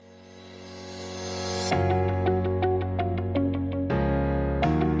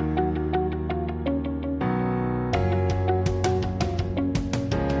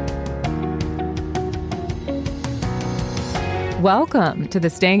Welcome to the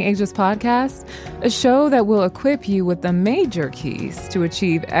Staying Ageless podcast, a show that will equip you with the major keys to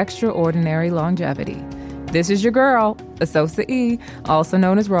achieve extraordinary longevity. This is your girl, Asosa E., also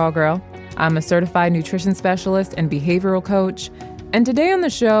known as Raw Girl. I'm a certified nutrition specialist and behavioral coach. And today on the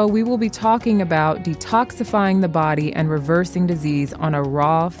show, we will be talking about detoxifying the body and reversing disease on a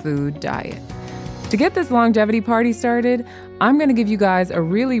raw food diet. To get this longevity party started, I'm going to give you guys a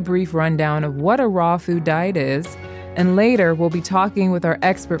really brief rundown of what a raw food diet is. And later, we'll be talking with our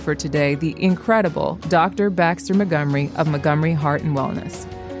expert for today, the incredible Dr. Baxter Montgomery of Montgomery Heart and Wellness.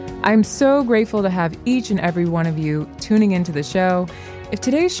 I'm so grateful to have each and every one of you tuning into the show. If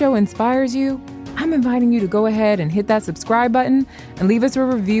today's show inspires you, I'm inviting you to go ahead and hit that subscribe button and leave us a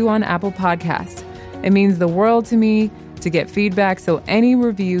review on Apple Podcasts. It means the world to me to get feedback, so any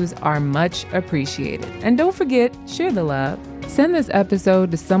reviews are much appreciated. And don't forget, share the love. Send this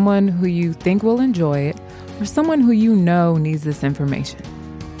episode to someone who you think will enjoy it, or someone who you know needs this information.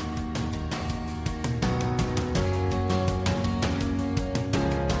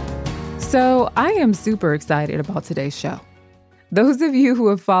 So I am super excited about today's show. Those of you who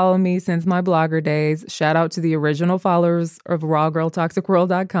have followed me since my blogger days, shout out to the original followers of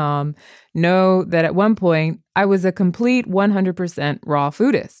rawgirltoxicworld.com, know that at one point I was a complete 100% raw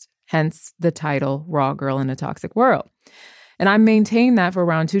foodist, hence the title Raw Girl in a Toxic World. And I maintained that for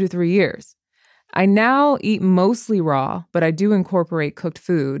around 2 to 3 years. I now eat mostly raw, but I do incorporate cooked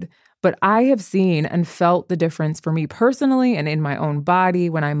food. But I have seen and felt the difference for me personally and in my own body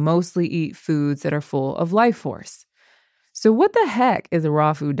when I mostly eat foods that are full of life force. So what the heck is a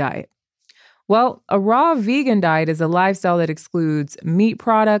raw food diet? Well, a raw vegan diet is a lifestyle that excludes meat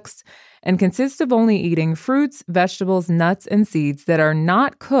products and consists of only eating fruits, vegetables, nuts, and seeds that are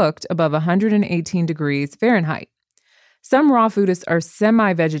not cooked above 118 degrees Fahrenheit. Some raw foodists are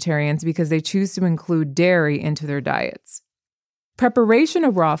semi-vegetarians because they choose to include dairy into their diets. Preparation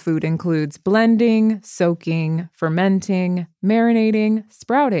of raw food includes blending, soaking, fermenting, marinating,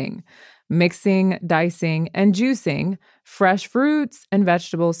 sprouting, mixing, dicing, and juicing fresh fruits and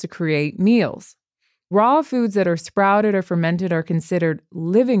vegetables to create meals. Raw foods that are sprouted or fermented are considered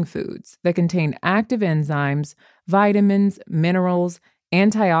living foods that contain active enzymes, vitamins, minerals,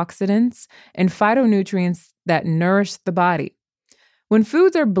 antioxidants, and phytonutrients that nourish the body. When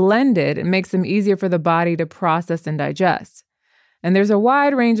foods are blended, it makes them easier for the body to process and digest. And there's a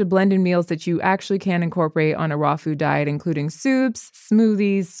wide range of blended meals that you actually can incorporate on a raw food diet, including soups,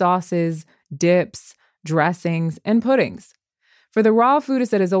 smoothies, sauces, dips, dressings, and puddings. For the raw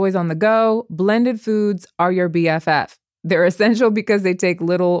foodist that is always on the go, blended foods are your BFF. They're essential because they take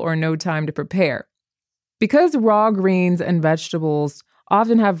little or no time to prepare. Because raw greens and vegetables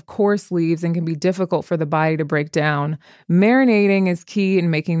often have coarse leaves and can be difficult for the body to break down, marinating is key in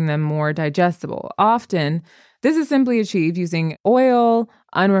making them more digestible. Often, this is simply achieved using oil,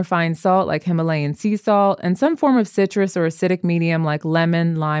 unrefined salt like Himalayan sea salt, and some form of citrus or acidic medium like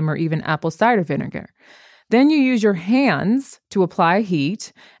lemon, lime, or even apple cider vinegar. Then you use your hands to apply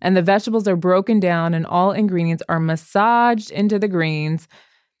heat, and the vegetables are broken down and all ingredients are massaged into the greens,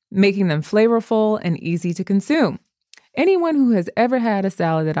 making them flavorful and easy to consume. Anyone who has ever had a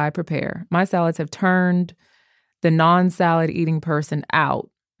salad that I prepare, my salads have turned the non-salad eating person out,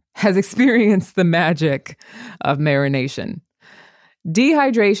 has experienced the magic of marination.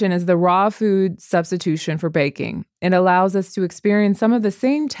 Dehydration is the raw food substitution for baking. It allows us to experience some of the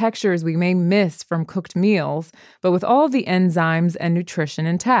same textures we may miss from cooked meals, but with all of the enzymes and nutrition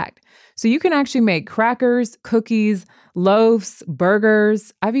intact. So you can actually make crackers, cookies, loaves,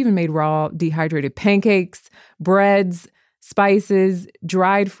 burgers. I've even made raw dehydrated pancakes, breads, spices,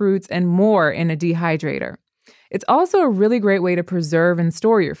 dried fruits, and more in a dehydrator. It's also a really great way to preserve and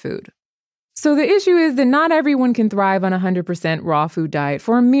store your food. So the issue is that not everyone can thrive on a 100% raw food diet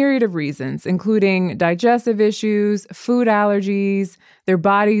for a myriad of reasons, including digestive issues, food allergies, their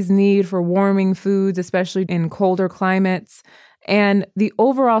body's need for warming foods, especially in colder climates, and the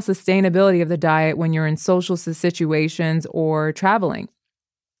overall sustainability of the diet when you're in social situations or traveling.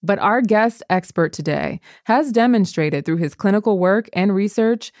 But our guest expert today has demonstrated through his clinical work and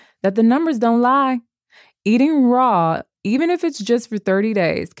research that the numbers don't lie. Eating raw, even if it's just for 30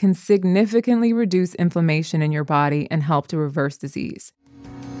 days, can significantly reduce inflammation in your body and help to reverse disease.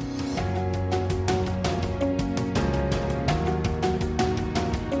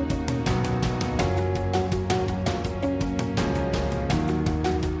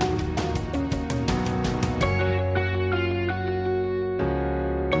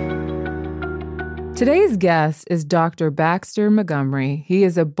 Today's guest is Dr. Baxter Montgomery. He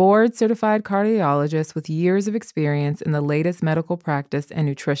is a board-certified cardiologist with years of experience in the latest medical practice and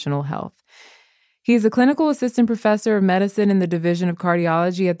nutritional health. He is a clinical assistant professor of medicine in the Division of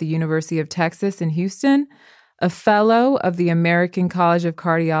Cardiology at the University of Texas in Houston, a fellow of the American College of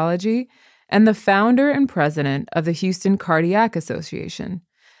Cardiology, and the founder and president of the Houston Cardiac Association.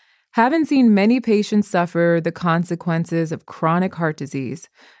 Having seen many patients suffer the consequences of chronic heart disease,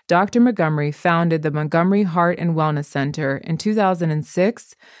 Dr. Montgomery founded the Montgomery Heart and Wellness Center in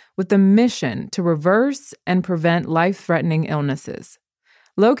 2006 with the mission to reverse and prevent life-threatening illnesses.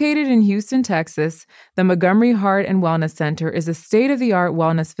 Located in Houston, Texas, the Montgomery Heart and Wellness Center is a state-of-the-art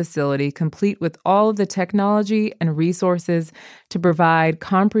wellness facility complete with all of the technology and resources to provide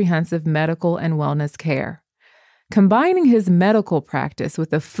comprehensive medical and wellness care. Combining his medical practice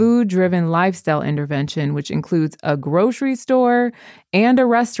with a food-driven lifestyle intervention, which includes a grocery store and a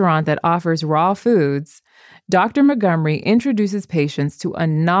restaurant that offers raw foods, Dr. Montgomery introduces patients to a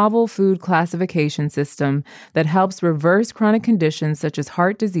novel food classification system that helps reverse chronic conditions such as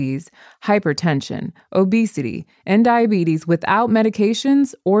heart disease, hypertension, obesity, and diabetes without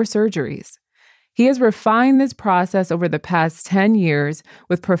medications or surgeries. He has refined this process over the past 10 years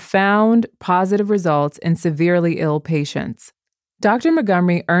with profound positive results in severely ill patients. Dr.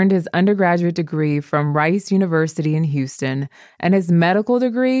 Montgomery earned his undergraduate degree from Rice University in Houston and his medical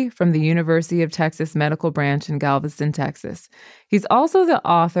degree from the University of Texas Medical Branch in Galveston, Texas. He's also the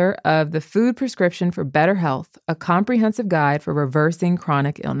author of The Food Prescription for Better Health, a comprehensive guide for reversing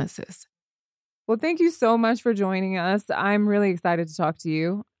chronic illnesses. Well, thank you so much for joining us. I'm really excited to talk to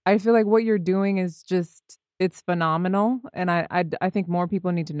you. I feel like what you're doing is it's phenomenal. And I think more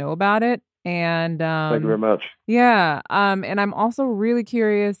people need to know about it. And Thank you very much. yeah. And I'm also really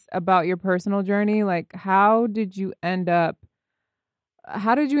curious about your personal journey. Like, how did you end up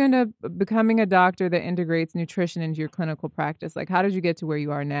becoming a doctor that integrates nutrition into your clinical practice? Like, how did you get to where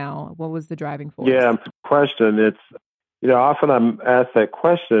you are now? What was the driving force? Yeah, question. It's, often I'm asked that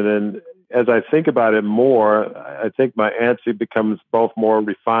question, and as I think about it more, I think my answer becomes both more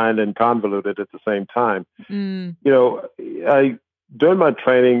refined and convoluted at the same time. Mm. During my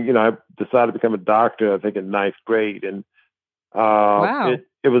training, I decided to become a doctor, I think in ninth grade. And Wow.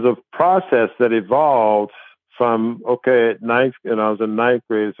 it was a process that evolved from, at ninth, and I was in ninth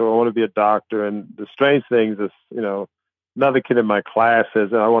grade, so I want to be a doctor. And the strange thing is, another kid in my class says,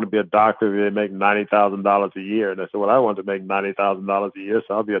 I want to be a doctor if they make $90,000 a year. And I said, well, I want to make $90,000 a year,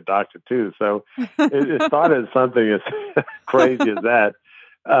 so I'll be a doctor too. So it started something as crazy as that.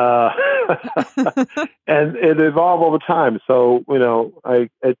 And it evolved over time. So,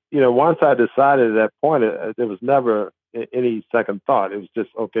 once I decided at that point, there was never any second thought. It was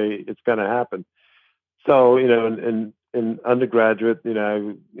just, okay, it's going to happen. So, in undergraduate,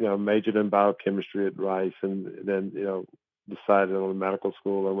 I majored in biochemistry at Rice, and then, decided on medical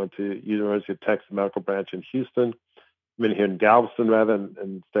school. I went to University of Texas Medical Branch in Houston. I'm in here in Galveston, rather, in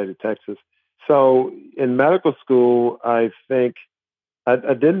the state of Texas. So in medical school, I think I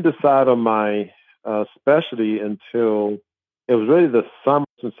didn't decide on my specialty until it was really the summer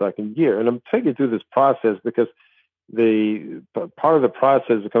of the second year. And I'm taking you through this process because the part of the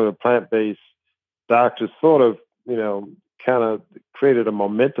process of becoming a plant-based doctor sort of, kind of created a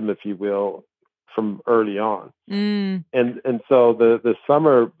momentum, if you will, from early on. Mm. And so the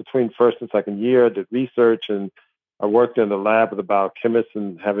summer between first and second year, I did research, and I worked in the lab with a biochemist,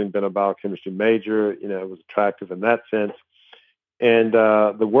 and having been a biochemistry major, it was attractive in that sense. And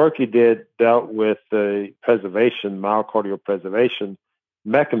the work he did dealt with the myocardial preservation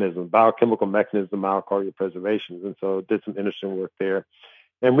mechanism, biochemical mechanism, myocardial preservation. And so did some interesting work there.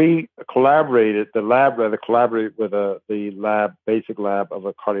 And we collaborated with the basic lab of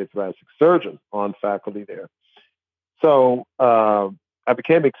a cardiothoracic surgeon on faculty there. So I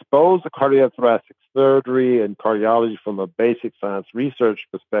became exposed to cardiothoracic surgery and cardiology from a basic science research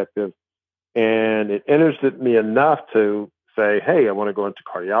perspective. And it interested me enough to say, hey, I want to go into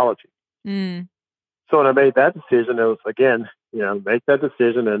cardiology. Mm. So when I made that decision, it was, again, make that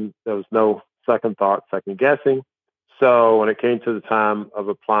decision, and there was no second thought, second guessing. So when it came to the time of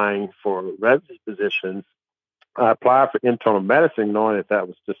applying for residency positions, I applied for internal medicine, knowing that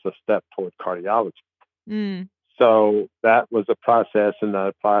was just a step toward cardiology. Mm. So that was a process, and I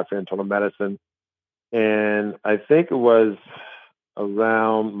applied for internal medicine. And I think it was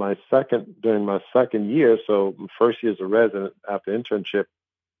during my second year, so my first year as a resident after internship,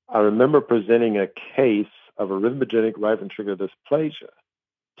 I remember presenting a case of arrhythmogenic right ventricular dysplasia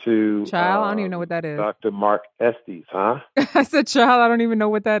to Child, I don't even know what that is. Dr. Mark Estes, huh? I said, child, I don't even know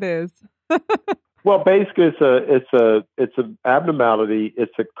what that is. Well, basically, it's an abnormality.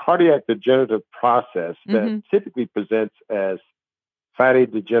 It's a cardiac degenerative process that typically presents as fatty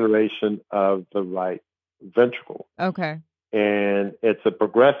degeneration of the right ventricle. Okay. and it's a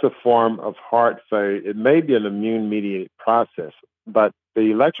progressive form of heart failure. It may be an immune-mediated process, but the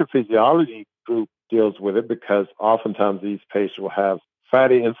electrophysiology group deals with it because oftentimes these patients will have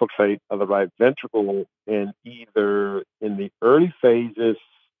fatty infiltrate of the right ventricle in either in the early phases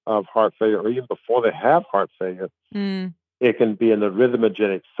of heart failure or even before they have heart failure. Mm. It can be an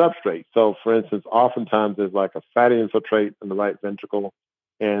arrhythmogenic substrate. So, for instance, oftentimes there's like a fatty infiltrate in the right ventricle,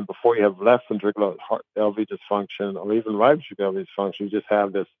 and before you have left ventricular heart LV dysfunction or even right ventricular LV dysfunction, you just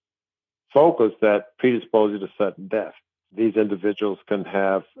have this focus that predisposes you to sudden death. These individuals can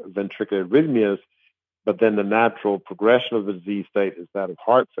have ventricular arrhythmias, but then the natural progression of the disease state is that of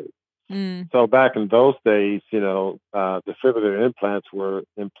heart failure. So back in those days, defibrillator implants were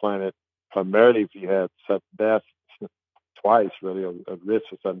implanted primarily if you had sudden death, twice really, a risk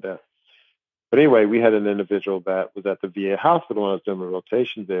for sudden death. But anyway, we had an individual that was at the VA hospital when I was doing my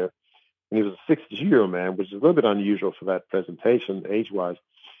rotations there, and he was a 62-year-old man, which is a little bit unusual for that presentation age-wise.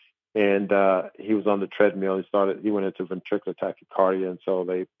 And he was on the treadmill. He went into ventricular tachycardia, and so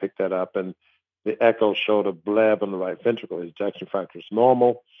they picked that up, and the echo showed a bleb on the right ventricle. His ejection factor is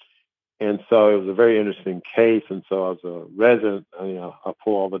normal. And so it was a very interesting case. And so as a resident, I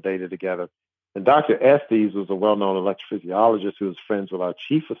pull all the data together. And Dr. Estes was a well-known electrophysiologist who was friends with our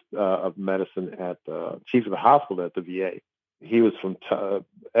chief of medicine chief of the hospital at the VA. He was from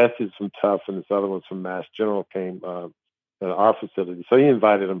Estes from Tufts, and this other one's from Mass General came to our facility. So he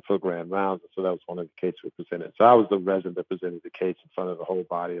invited him for a grand round. So that was one of the cases we presented. So I was the resident that presented the case in front of the whole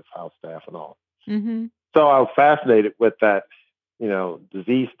body of house staff and all. Mm-hmm. So I was fascinated with that,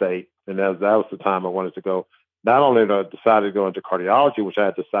 disease state. And that was the time I wanted to go. Not only did I decide to go into cardiology, which I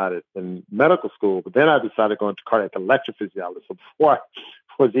had decided in medical school, but then I decided to go into cardiac electrophysiology. So before I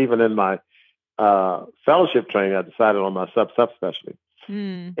was even in my fellowship training, I decided on my subspecialty.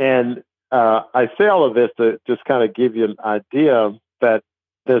 And I say all of this to just kind of give you an idea that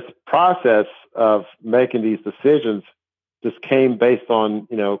this process of making these decisions just came based on,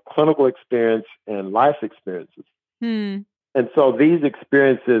 clinical experience and life experiences. And so these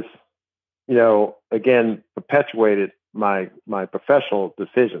experiences, again, perpetuated my professional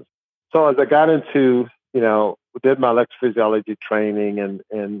decisions. So as I got into, did my electrophysiology training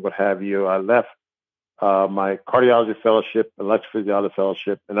and what have you, I left my cardiology fellowship, electrophysiology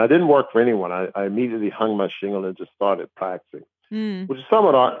fellowship, and I didn't work for anyone. I immediately hung my shingle and just started practicing, which is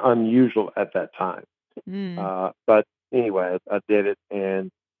somewhat unusual at that time. But anyway, I did it.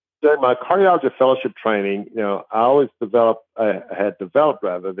 And during my cardiology fellowship training, I had developed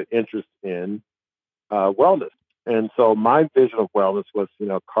the interest in wellness. And so my vision of wellness was,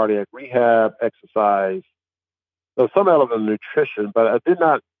 cardiac rehab, exercise, so some element of nutrition, but I did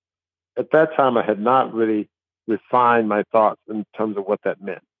not, at that time, I had not really refined my thoughts in terms of what that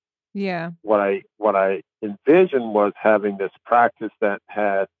meant. Yeah. What I envisioned was having this practice that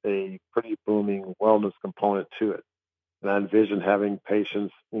had a pretty booming wellness component to it. And I envisioned having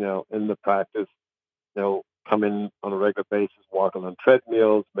patients, in the practice, come in on a regular basis, walking on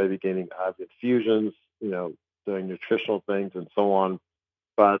treadmills, maybe getting IV infusions, doing nutritional things and so on.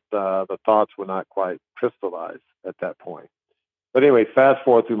 But the thoughts were not quite crystallized at that point. But anyway, fast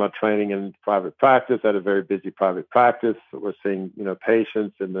forward through my training in private practice. I had a very busy private practice. We're seeing,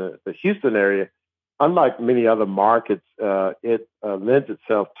 patients in the Houston area. Unlike many other markets, it lends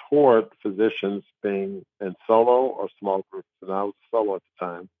itself toward physicians being in solo or small groups. And I was solo at the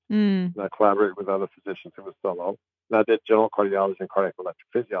time. And I collaborated with other physicians who were solo. And I did general cardiology and cardiac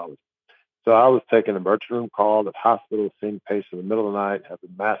electrophysiology. So I was taking an emergency room call at hospitals, seeing patients in the middle of the night,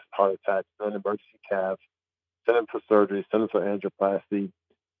 having massive heart attacks, non-emergency calves, sending for surgery, sending for angioplasty,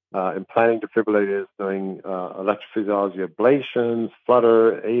 implanting defibrillators, doing electrophysiology ablations,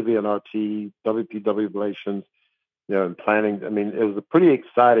 flutter, AV and RT, WPW ablations, implanting. I mean, it was a pretty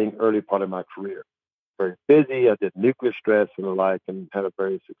exciting early part of my career. Very busy. I did nuclear stress and the like, and had a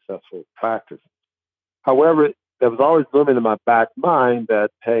very successful practice. However, there was always looming in my back mind that,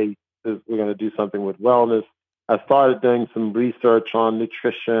 hey, we're going to do something with wellness. I started doing some research on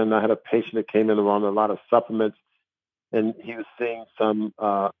nutrition. I had a patient that came in on a lot of supplements, and he was seeing some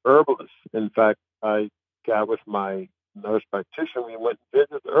herbalists. In fact, I got with my nurse practitioner. We went and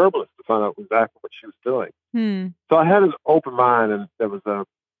visited the herbalist to find out exactly what she was doing. So I had an open mind, and there was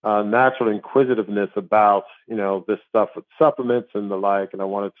a natural inquisitiveness about, this stuff with supplements and the like, and I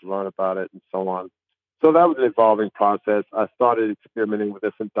wanted to learn about it and so on. So that was an evolving process. I started experimenting with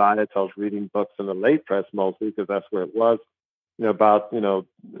different diets. I was reading books in the late press mostly because that's where it was, about, the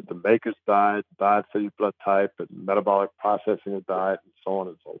maker's diet, diet for your blood type, and metabolic processing of diet, and so on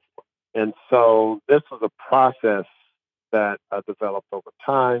and so forth. And so this was a process that I developed over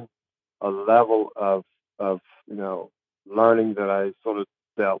time, a level of learning that I sort of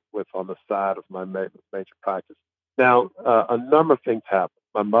dealt with on the side of my major practice. Now, a number of things happened.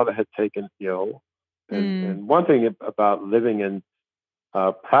 My mother had taken ill, and one thing about living in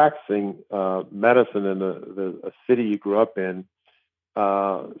practicing medicine in a city you grew up in,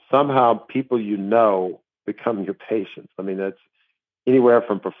 somehow people become your patients. I mean, that's anywhere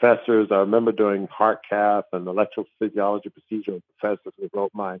from professors. I remember doing heart cath and electrophysiology procedure with professors who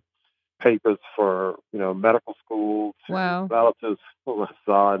wrote my papers for medical school to Wow. relatives who I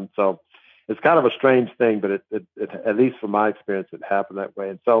saw, and so it's kind of a strange thing, but it at least from my experience, it happened that way.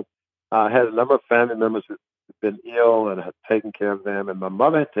 And so I had a number of family members who had been ill and had taken care of them, and my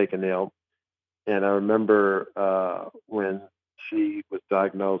mother had taken ill, and I remember when she was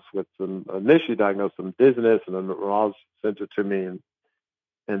initially diagnosed with some dizziness, and then the neurologist sent her to me,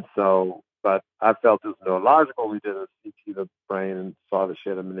 and so, but I felt it was neurological. We did a CT of the brain and saw that she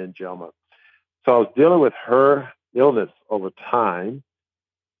had a meningioma. So I was dealing with her illness over time.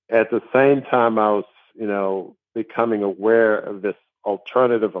 At the same time, I was, becoming aware of this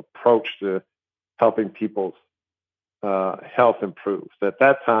alternative approach to helping people's health improve. So at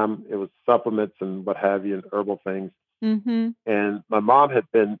that time, it was supplements and what have you, and herbal things. Mm-hmm. And my mom had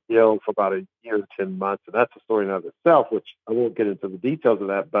been ill for about a year and 10 months, and that's a story in and of itself, which I won't get into the details of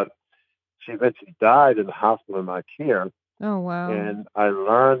that, but she eventually died in the hospital in my care. Oh, wow. And I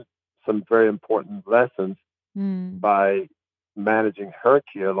learned some very important lessons by managing her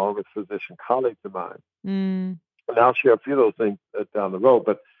care along with physician colleagues of mine. And I'll share a few of those things down the road,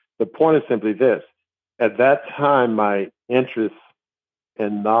 but the point is simply this. At that time, my interest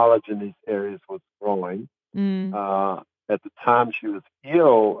and knowledge in these areas was growing. At the time she was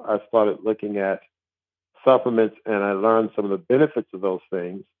ill, I started looking at supplements, and I learned some of the benefits of those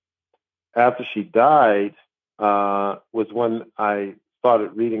things. After she died was when I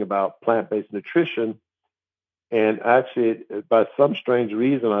started reading about plant-based nutrition. And actually, by some strange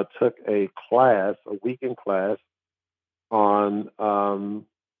reason, I took a weekend class on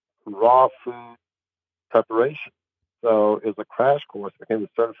raw food preparation. So it was a crash course. I became a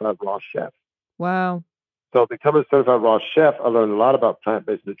certified raw chef. Wow. So becoming a certified raw chef, I learned a lot about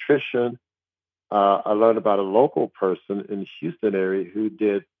plant-based nutrition. I learned about a local person in the Houston area who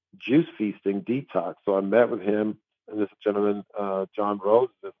did juice feasting detox. So I met with him, and this gentleman, John Rose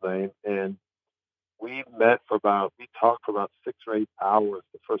is his name, and we talked for about 6 or 8 hours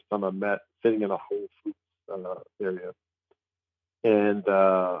the first time I met, sitting in a Whole Foods area. And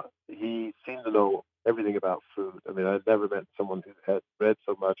he seemed to know everything about food. I mean, I'd never met someone who had read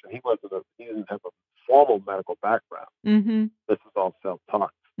so much, and he didn't have a formal medical background. Mm-hmm. This is all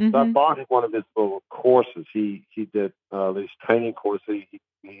self-taught. Mm-hmm. So I bought one of his little courses. He did these training courses.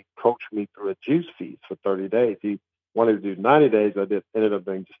 He coached me through a juice feast for 30 days. He wanted to do 90 days. Ended up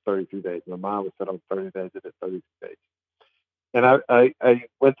doing just 32 days. My mind was set on 30 days. I did 32 days. And I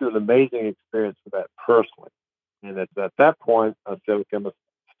went through an amazing experience with that personally. And at that point, I said, okay, I'm going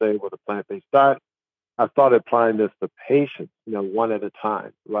to stay with a plant-based diet. I started applying this to patients, one at a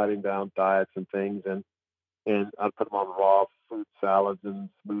time, writing down diets and things. And I'd put them on raw fruit salads and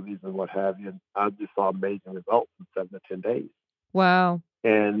smoothies and what have you. And I just saw amazing results in 7 to 10 days. Wow.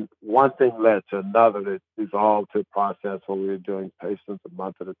 And one thing led to another. It evolved to a process where we were doing patients a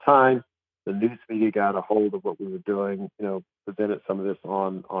month at a time. The news media got a hold of what we were doing, presented some of this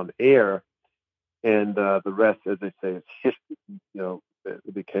on air. And the rest, as they say, is history.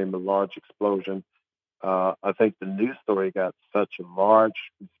 It became a large explosion. I think the news story got such a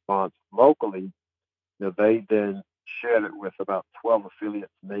large response locally. They then shared it with about 12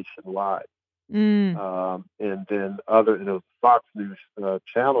 affiliates nationwide. And then Fox News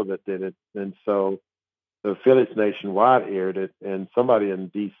channel that did it. And so the affiliates nationwide aired it, and somebody in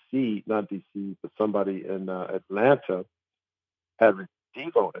D.C., not D.C., but somebody in Atlanta had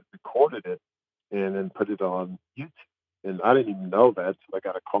recorded it, and then put it on YouTube. And I didn't even know that, so I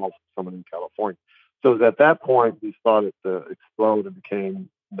got a call from someone in California. So it was at that point we started to explode and became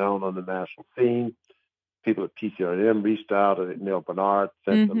known on the national scene. People at PCRM reached out, and Neil Bernard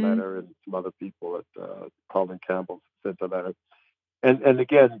sent a letter, and some other people at Colin Campbell sent a letter. And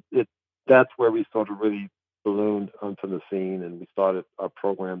again, that's where we sort of really ballooned onto the scene, and we started our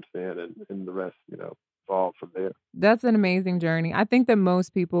programs then, and the rest, evolved from there. That's an amazing journey. I think that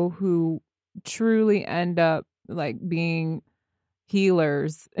most people who truly end up like being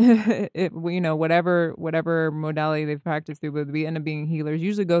healers, whatever modality they've practiced through, but we end up being healers,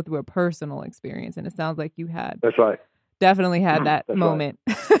 usually go through a personal experience. And it sounds like you had. That's right. Definitely had that That's moment.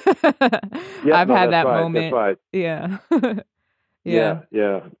 Right. I've had that right. moment. That's right. Yeah.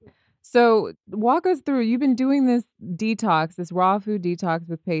 Yeah. So walk us through, you've been doing this raw food detox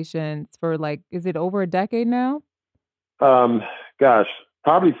with patients for is it over a decade now? Um, gosh,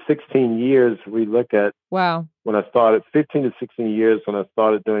 probably 16 years we look at Wow. when I started, 15 to 16 years when I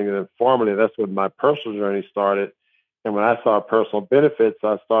started doing it informally. That's when my personal journey started. And when I saw personal benefits,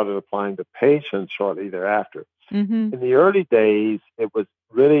 I started applying to patients shortly thereafter. Mm-hmm. In the early days, it was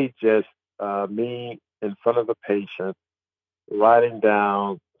really just me in front of a patient writing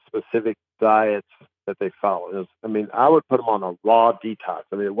down specific diets that they follow. I mean, I would put them on a raw detox.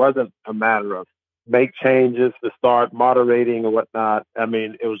 I mean, it wasn't a matter of make changes to start moderating or whatnot. I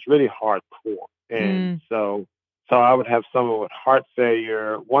mean, it was really hardcore. And Mm. so I would have someone with heart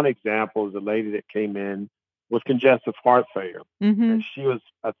failure. One example is a lady that came in with congestive heart failure. Mm-hmm. And she was,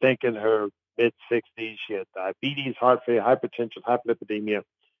 I think, in her mid 60s. She had diabetes, heart failure, hypertension, hyperlipidemia.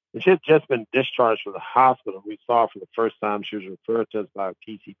 And she had just been discharged from the hospital. We saw her for the first time. She was referred to us by a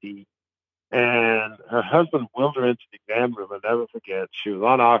PCP. And her husband wheeled her into the exam room. I'll never forget. She was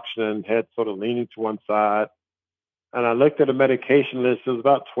on oxygen, head sort of leaning to one side. And I looked at a medication list. It was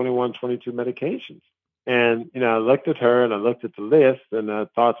about 21, 22 medications. And, I looked at her and I looked at the list and I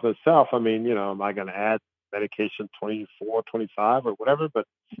thought to myself, I mean, am I going to add medication 24, 25 or whatever? But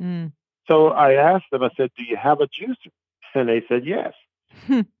Mm. so I asked them, I said, do you have a juicer? And they said, yes.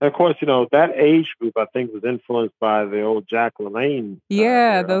 And of course, that age group, I think, was influenced by the old Jack LaLanne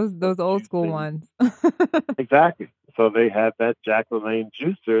Yeah, era of those old school juicing. ones. Exactly. So they had that Jack LaLanne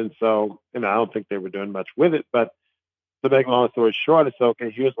juicer. And so, I don't think they were doing much with it. But to make a long story short, I said,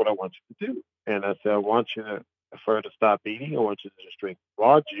 okay, here's what I want you to do. And I said, I want you to, for her to stop eating, I want you to just drink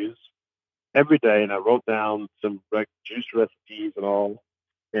raw juice every day. And I wrote down some juice recipes and all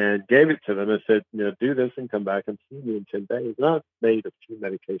and gave it to them and said, do this and come back and see me in 10 days. And I made a few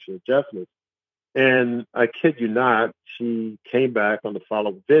medication adjustments. And I kid you not, she came back on the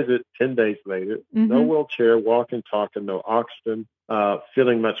follow-up visit 10 days later, no Mm-hmm. wheelchair, walking, talking, no oxygen,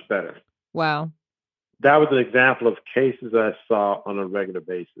 feeling much better. Wow. That was an example of cases I saw on a regular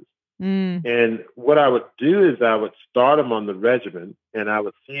basis. Mm. And what I would do is I would start them on the regimen and I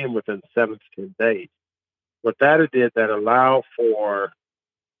would see them within 7 to 10 days. What that did, that allowed for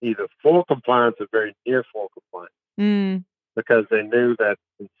either full compliance or very near full compliance Mm. because they knew that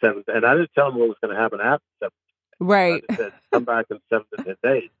in 7, and I didn't tell them what was going to happen after 7. I Right. just said, come back in 7 to 10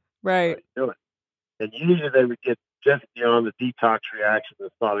 days. How Right. you doing? And usually they would get just beyond the detox reaction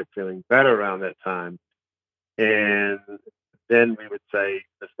and started feeling better around that time. And then we would say,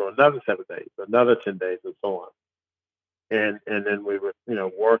 let's go another 7 days, another 10 days, and so on. And then we would,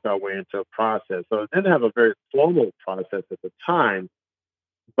 work our way into a process. So it didn't have a very formal process at the time,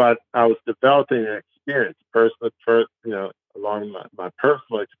 but I was developing an experience, personal, along my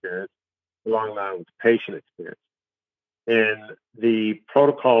personal experience, along with patient experience. And the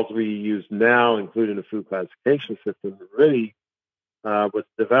protocols we use now, including the food classification system, really was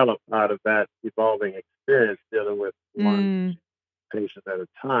developed out of that evolving experience dealing with one Mm. patient at a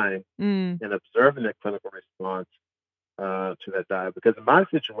time Mm. and observing the clinical response to that diet. Because my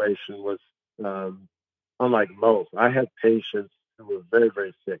situation was unlike most. I had patients who were very,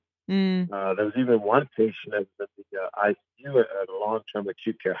 very sick. Mm. There was even one patient that was in the ICU at a long-term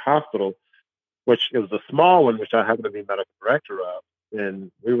acute care hospital, which it was a small one, which I happened to be medical director of.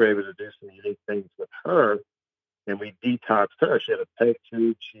 And we were able to do some unique things with her, and we detoxed her. She had a peg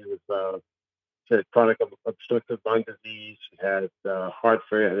tube. She had chronic obstructive lung disease. She had heart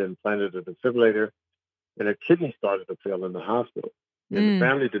failure. Had implanted a defibrillator, and her kidney started to fail in the hospital. And the Mm.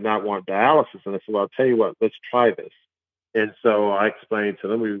 family did not want dialysis. And I said, well, I'll tell you what, let's try this. And so I explained to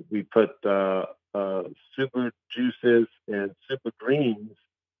them, we put super juices and super greens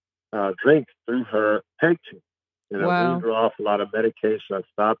drinks through her peg tube. And I weaned Wow. her off a lot of medication. I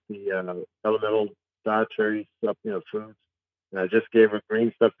stopped the elemental dietary stuff, foods. And I just gave her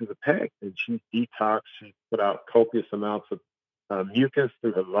green stuff through the peg. And she detoxed. She put out copious amounts of mucus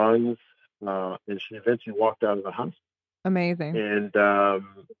through her lungs. And she eventually walked out of the hospital. Amazing. And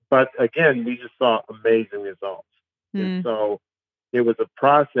but again, we just saw amazing results. And Mm. so it was a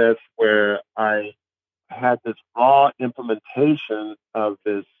process where I had this raw implementation of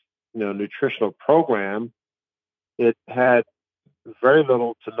this, nutritional program. It had very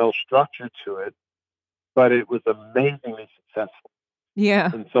little to no structure to it, but it was amazingly successful.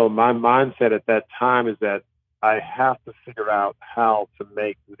 Yeah. And so my mindset at that time is that I have to figure out how to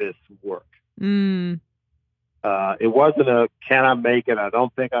make this work. Mm. It wasn't a can I make it? I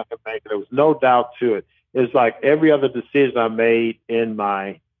don't think I can make it. There was no doubt to it. It's like every other decision I made in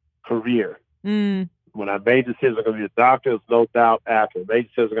my career. Mm. When I made decisions I'm going to be a doctor, there's no doubt after. I made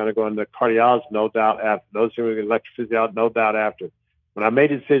decisions I'm going to go into cardiology, no doubt after. Those who are electrophysiology, no doubt after. When I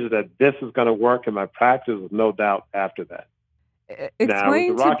made a decision that this is going to work in my practice, there's no doubt after that. Now, it was a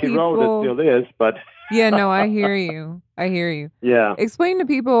Explain to rocky road, it people. still is, but Yeah, no, I hear you. I hear you. yeah. Explain to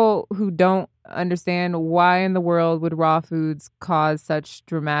people who don't understand why in the world would raw foods cause such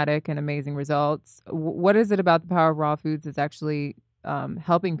dramatic and amazing results? What is it about the power of raw foods that's actually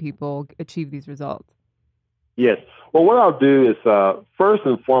helping people achieve these results? Yes. Well, what I'll do is first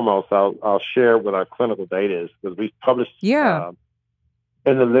and foremost, I'll share what our clinical data is because we've published Yeah.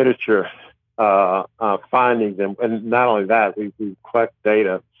 in the literature findings, and not only that, we collect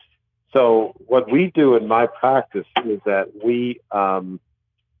data. So what we do in my practice is that we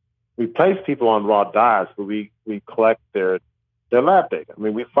place people on raw diets, but we collect their lab data. I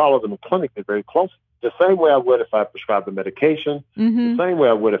mean, we follow them clinically very closely. The same way I would if I prescribed the medication, the Mm-hmm. same way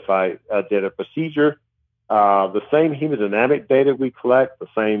I would if I did a procedure. The same hemodynamic data we collect, the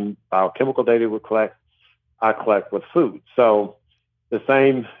same biochemical data we collect, I collect with food. So the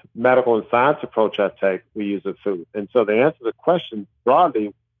same medical and science approach I take, we use with food. And so to answer the question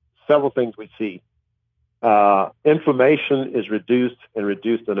broadly, several things we see. Inflammation is reduced and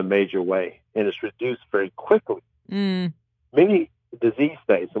reduced in a major way, and it's reduced very quickly. Mm. Many disease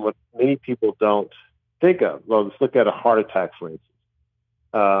states, and what many people don't think of, well, let's look at a heart attack, for instance.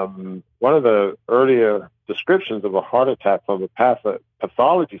 One of the earlier descriptions of a heart attack from a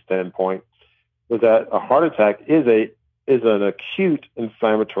pathology standpoint was that a heart attack is an acute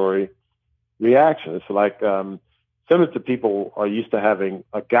inflammatory reaction. It's like similar to people are used to having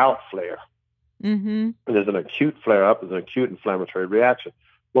a gout flare. Mm-hmm. And there's an acute flare up, there's an acute inflammatory reaction.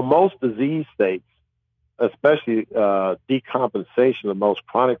 Well, most disease states, especially decompensation of most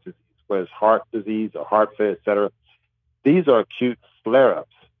chronic disease, whether it's heart disease or heart failure, et cetera, these are acute flare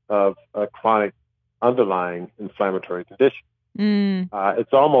ups of a chronic underlying inflammatory condition. Mm.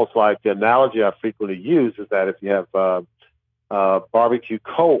 It's almost like the analogy I frequently use is that if you have barbecue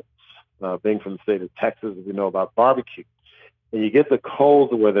coals, being from the state of Texas, we know about barbecue, and you get the coals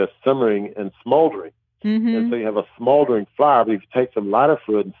where they're simmering and smoldering. And Mm-hmm. so you have a smoldering fire, but if you take some lighter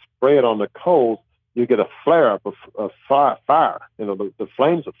fluid and spray it on the coals, you get a flare up of fire. You know, the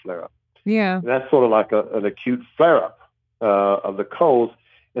flames will flare up. Yeah. And that's sort of like an acute flare up of the coals.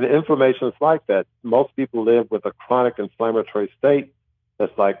 And the inflammation is like that. Most people live with a chronic inflammatory state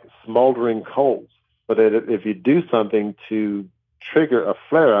that's like smoldering coals. But if you do something to trigger a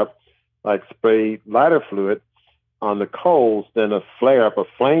flare up, like spray lighter fluid on the coals, then a flare up, a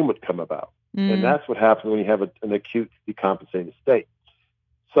flame would come about. And Mm. that's what happens when you have an acute decompensated state.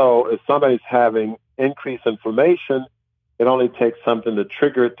 So if somebody's having increased inflammation, it only takes something to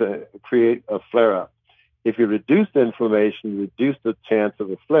trigger it to create a flare up. If you reduce the inflammation, you reduce the chance of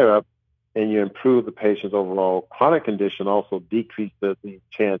a flare up, and you improve the patient's overall chronic condition, also decrease the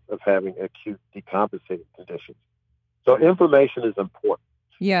chance of having acute decompensated conditions. So inflammation is important.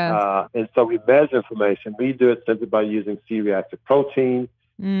 Yes. And so we measure inflammation. We do it simply by using C-reactive protein.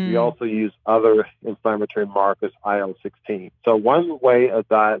 We Mm. also use other inflammatory markers, IL-16. So one way a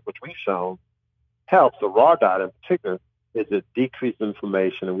diet, which we've shown, helps, a raw diet in particular, is it decreased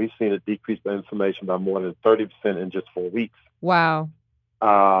inflammation. And we've seen it decrease the inflammation by more than 30% in just 4 weeks. Wow.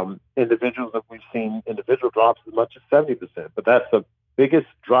 Individuals that we've seen individual drops as much as 70%. But that's the biggest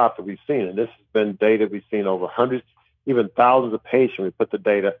drop that we've seen. And this has been data we've seen over hundreds, even thousands of patients. We put the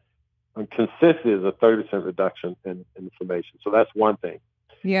data on consistently as a 30% reduction in inflammation. So that's one thing.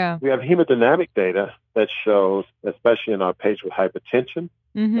 Yeah. We have hemodynamic data that shows, especially in our patients with hypertension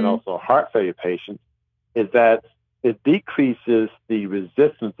and Mm-hmm. also heart failure patients, is that it decreases the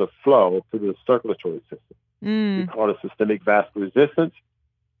resistance of flow to the circulatory system. We Mm. call it systemic vascular resistance.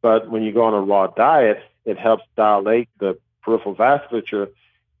 But when you go on a raw diet, it helps dilate the peripheral vasculature.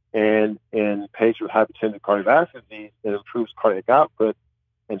 And in patients with hypertensive cardiovascular disease, it improves cardiac output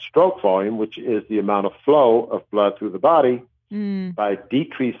and stroke volume, which is the amount of flow of blood through the body, Mm. by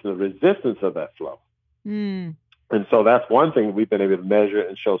decreasing the resistance of that flow. Mm. And so that's one thing we've been able to measure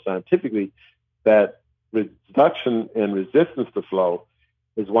and show scientifically, that reduction in resistance to flow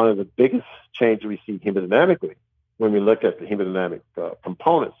is one of the biggest changes we see hemodynamically when we look at the hemodynamic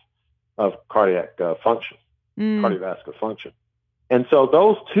components of cardiac function, Mm. cardiovascular function. And so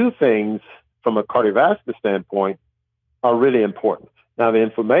those two things from a cardiovascular standpoint are really important. Now, the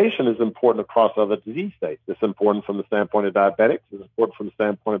inflammation is important across other disease states. It's important from the standpoint of diabetics. It's important from the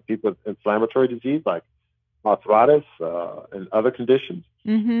standpoint of people with inflammatory disease like arthritis and other conditions.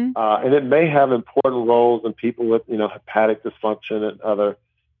 Mm-hmm. And it may have important roles in people with, hepatic dysfunction and other,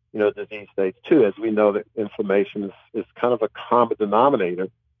 disease states too, as we know that inflammation is kind of a common denominator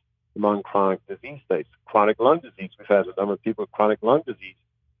among chronic disease states. Chronic lung disease, we've had a number of people with chronic lung disease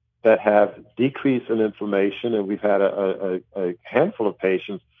that have decrease in inflammation, and we've had a handful of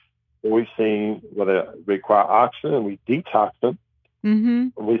patients We've seen where they require oxygen and we detox them. Mm-hmm.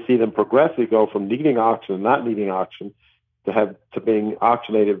 And we see them progressively go from needing oxygen and not needing oxygen to being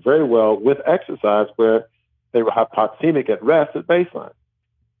oxygenated very well with exercise, where they were hypoxemic at rest at baseline.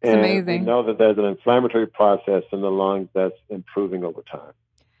 It's And we amazing. know that there's an inflammatory process in the lungs that's improving over time.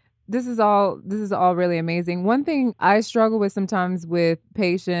 This is all really amazing. One thing I struggle with sometimes with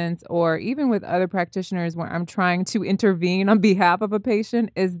patients or even with other practitioners when I'm trying to intervene on behalf of a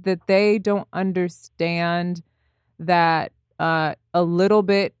patient is that they don't understand that a little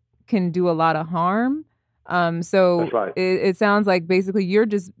bit can do a lot of harm. That's So right. it sounds like basically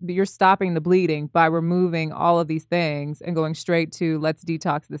you're stopping the bleeding by removing all of these things and going straight to let's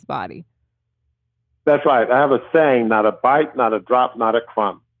detox this body. That's right. I have a saying: not a bite, not a drop, not a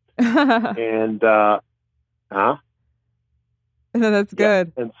crumb. And huh? That's Yeah.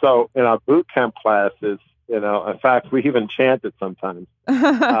 good. And so in our boot camp classes, in fact, we even chant it sometimes.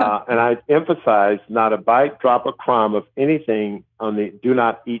 And I emphasize not a bite, drop, or crumb of anything on the do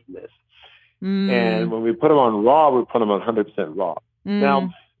not eat list. And Mm, when we put them on raw, we put them on 100% raw. Now,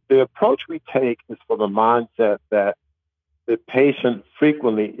 mm, the approach we take is for the mindset that the patient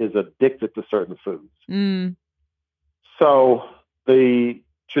frequently is addicted to certain foods. mm, So the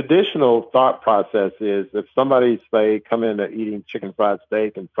traditional thought process is if somebody, say, come in and eating chicken fried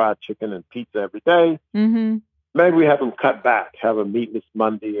steak and fried chicken and pizza every day, mm-hmm. maybe we have them cut back, have a meatless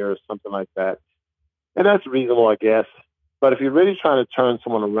Monday or something like that. And that's reasonable, I guess. But if you're really trying to turn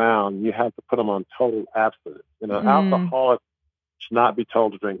someone around, you have to put them on total abstinence. Mm, Alcoholics should not be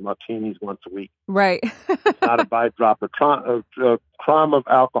told to drink martinis once a week. right. It's not a bite, drop, a crumb of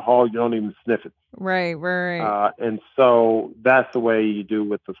alcohol. You don't even sniff it. Right, right. And so that's the way you do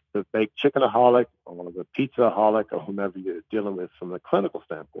with the baked chickenaholic or the pizzaaholic or whomever you're dealing with from the clinical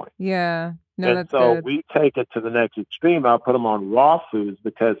standpoint. Yeah. No, And that's so good. we take it to the next extreme. I'll put them on raw foods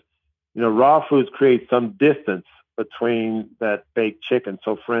because, raw foods create some distance between that baked chicken.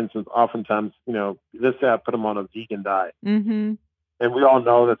 So, for instance, oftentimes, let's say I put them on a vegan diet. Mm-hmm. And we all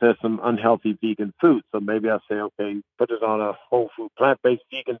know that there's some unhealthy vegan foods. So maybe I say, okay, put it on a whole food, plant-based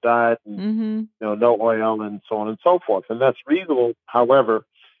vegan diet and, Mm-hmm. no oil and so on and so forth. And that's reasonable. However,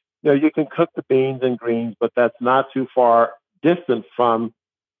 you can cook the beans and greens, but that's not too far distant from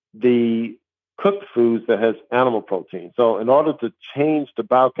the cooked foods that has animal protein. So in order to change the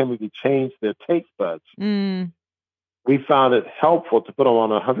biochemically change their taste buds, Mm. we found it helpful to put them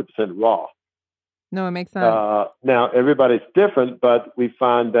on 100% raw. No, it makes sense. Now, everybody's different, but we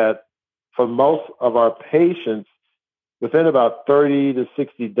find that for most of our patients, within about 30 to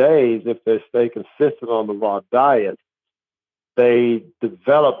 60 days, if they stay consistent on the raw diet, they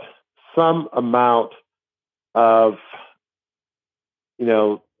develop some amount of,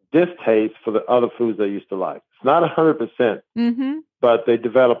 distaste for the other foods they used to like. It's not 100%, Mm-hmm. but they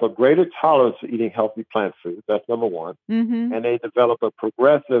develop a greater tolerance for eating healthy plant foods. That's number one. Mm-hmm. And they develop a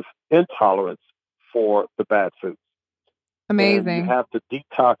progressive intolerance for the bad foods. And you Amazing. have to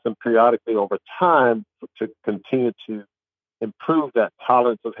detox them periodically over time to continue to improve that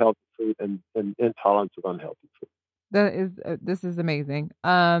tolerance of healthy food and intolerance of unhealthy food. This is amazing.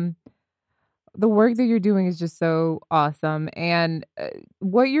 The work that you're doing is just so awesome, and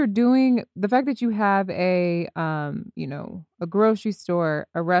what you're doing, the fact that you have a grocery store,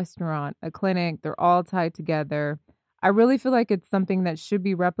 a restaurant, a clinic, they're all tied together. I really feel like it's something that should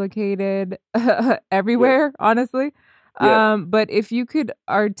be replicated Yes, everywhere, honestly. yes. But if you could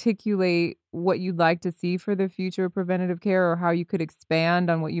articulate what you'd like to see for the future of preventative care or how you could expand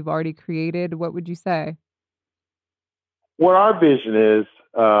on what you've already created, what would you say? What our vision is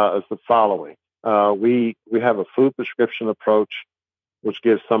the following: we have a food prescription approach, which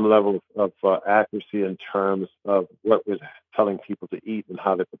gives some level of accuracy in terms of what we're telling people to eat and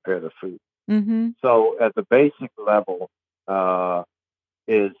how to prepare the food. Mhm. So, at the basic level, uh,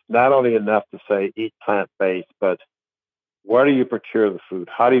 is not only enough to say eat plant based, but where do you procure the food?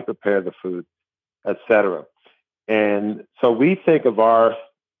 How do you prepare the food, etc. And so we think of our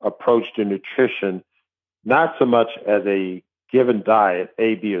approach to nutrition not so much as a given diet,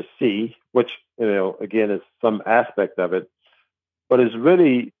 A, B, or C, which, again, is some aspect of it, but is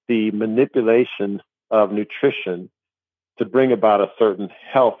really the manipulation of nutrition to bring about a certain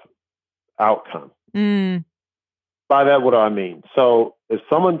health outcome. Mm. By that, what do I mean? So if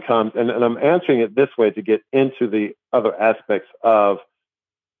someone comes, and I'm answering it this way to get into the other aspects of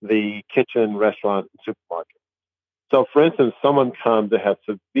the kitchen, restaurant, and supermarket. So, for instance, someone comes that has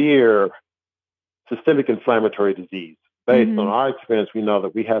severe systemic inflammatory disease. Based on Mhm. our experience, we know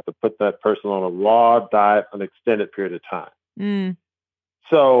that we have to put that person on a raw diet an extended period of time. Mm.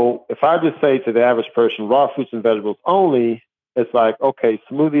 So if I just say to the average person, raw fruits and vegetables only, it's like, okay,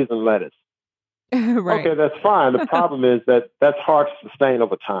 smoothies and lettuce. Right. Okay, that's fine. The problem is that that's hard to sustain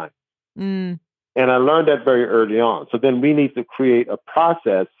over time. Mm, And I learned that very early on. So then we need to create a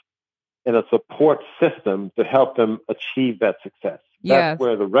process and a support system to help them achieve that success. That's yes.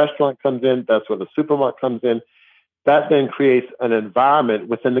 where the restaurant comes in. That's where the supermarket comes in. That then creates an environment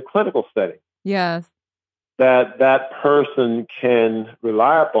within the clinical setting Yes. that that person can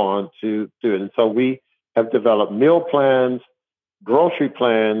rely upon to do it. And so we have developed meal plans, grocery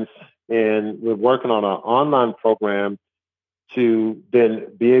plans, and we're working on an online program to then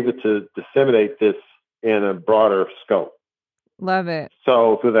be able to disseminate this in a broader scope. Love it.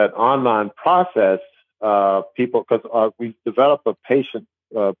 So through that online process, people, because we developed a patient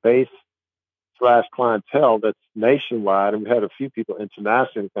base / clientele that's nationwide, and we had a few people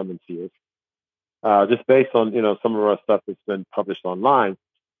internationally come and see us, just based on some of our stuff that's been published online.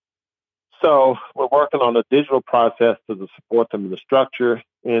 So we're working on a digital process to support them in the structure,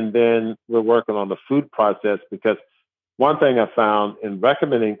 and then we're working on the food process because one thing I found in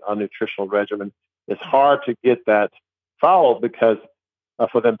recommending a nutritional regimen, it's hard to get that followed because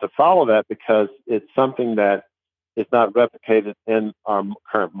for them to follow that because it's something that is not replicated in our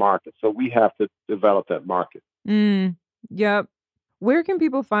current market. So we have to develop that market. Yep. Where can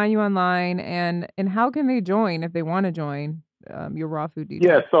people find you online, and how can they join if they want to join your raw food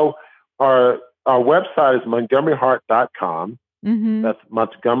Yeah. detox? So our website is montgomeryheart.com. Mm-hmm. That's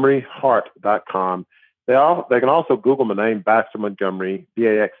montgomeryheart.com. They can also Google my name, Baxter Montgomery,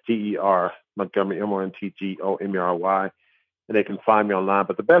 Baxter, Montgomery, Montgomery, and they can find me online.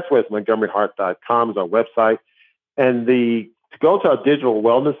 But the best way is montgomeryheart.com is our website. And to go to our digital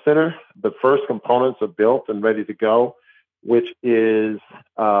wellness center, the first components are built and ready to go, which is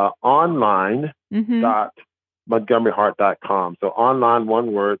online Mm-hmm. dot montgomeryheart.com. So online,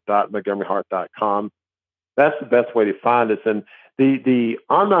 one word, .montgomeryheart.com. That's the best way to find us. And the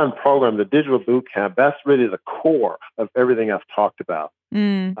online program, the digital boot camp, that's really the core of everything I've talked about.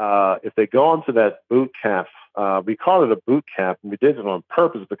 If they go onto that boot camp, we call it a boot camp, and we did it on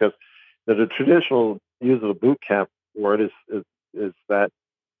purpose because the traditional use of the boot camp word is that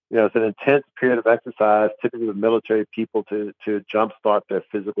it's an intense period of exercise, typically with military people to jumpstart their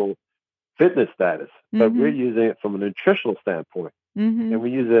physical fitness status. But we're using it from a nutritional standpoint, and we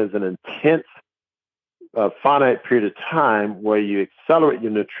use it as an intense, finite period of time where you accelerate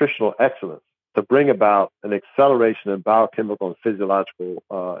your nutritional excellence to bring about an acceleration in biochemical and physiological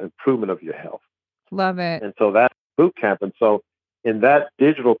improvement of your health. Love it. And so that's boot camp. And so in that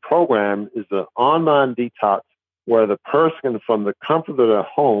digital program is an online detox where the person from the comfort of their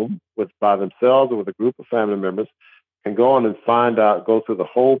home by themselves or with a group of family members can go on and go through the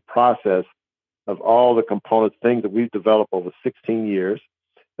whole process of all the components, things that we've developed over 16 years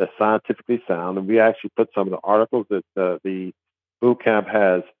that's scientifically sound. And we actually put some of the articles that the boot camp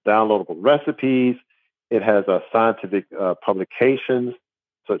has downloadable recipes. It has scientific publications.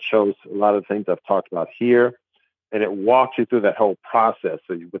 So it shows a lot of the things I've talked about here. And it walks you through that whole process.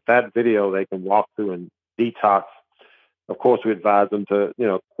 So with that video, they can walk through and detox. Of course, we advise them to,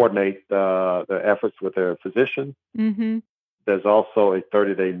 coordinate their efforts with their physician. Mm-hmm. There's also a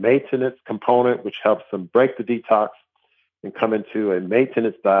 30-day maintenance component, which helps them break the detox and come into a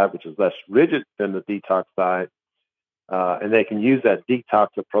maintenance diet, which is less rigid than the detox diet. And they can use that detox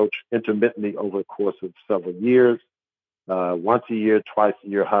approach intermittently over the course of several years, once a year, twice a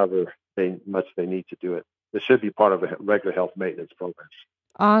year, however much they need to do it. This should be part of a regular health maintenance program.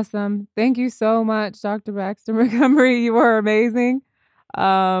 Awesome. Thank you so much, Dr. Baxter Montgomery. You are amazing.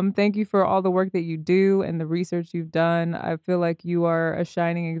 Thank you for all the work that you do and the research you've done. I feel like you are a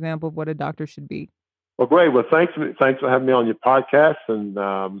shining example of what a doctor should be. Well, great. Well, thanks for having me on your podcast. And,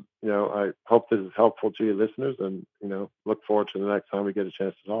 I hope this is helpful to your listeners and, look forward to the next time we get a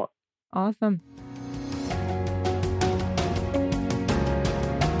chance to talk. Awesome.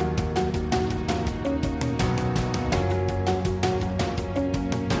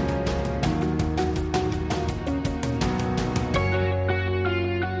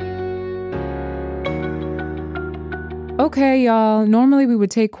 Okay, y'all. Normally we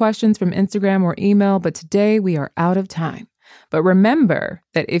would take questions from Instagram or email, but today we are out of time. But remember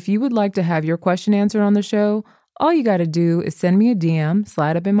that if you would like to have your question answered on the show, all you got to do is send me a DM,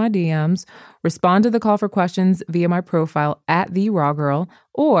 slide up in my DMs, respond to the call for questions via my profile at The Raw Girl,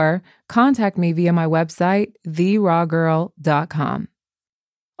 or contact me via my website, therawgirl.com.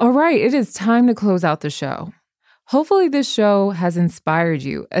 All right, it is time to close out the show. Hopefully this show has inspired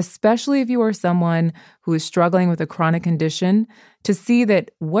you, especially if you are someone who is struggling with a chronic condition, to see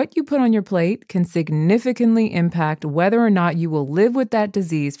that what you put on your plate can significantly impact whether or not you will live with that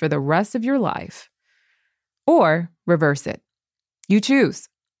disease for the rest of your life, or reverse it. You choose.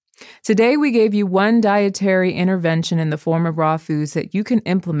 Today, we gave you one dietary intervention in the form of raw foods that you can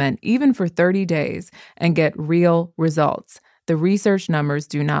implement even for 30 days and get real results. The research numbers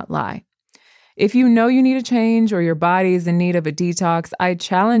do not lie. If you know you need a change or your body is in need of a detox, I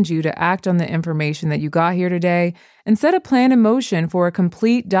challenge you to act on the information that you got here today and set a plan in motion for a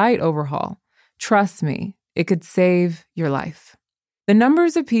complete diet overhaul. Trust me, it could save your life. The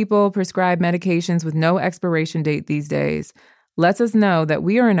numbers of people prescribed medications with no expiration date these days lets us know that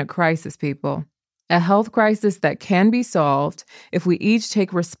we are in a crisis, people. A health crisis that can be solved if we each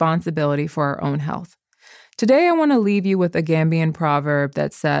take responsibility for our own health. Today, I want to leave you with a Gambian proverb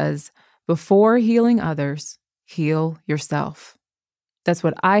that says, before healing others, heal yourself. That's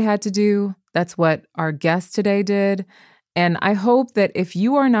what I had to do. That's what our guest today did. And I hope that if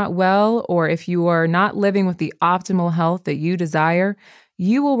you are not well or if you are not living with the optimal health that you desire,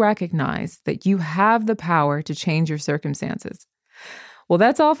 you will recognize that you have the power to change your circumstances. Well,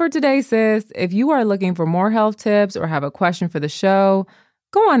 that's all for today, sis. If you are looking for more health tips or have a question for the show,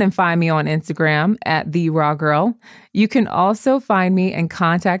 go on and find me on Instagram at TheRawGirl. You can also find me and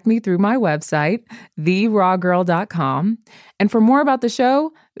contact me through my website, TheRawGirl.com. And for more about the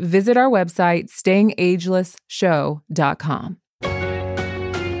show, visit our website, StayingAgelessShow.com.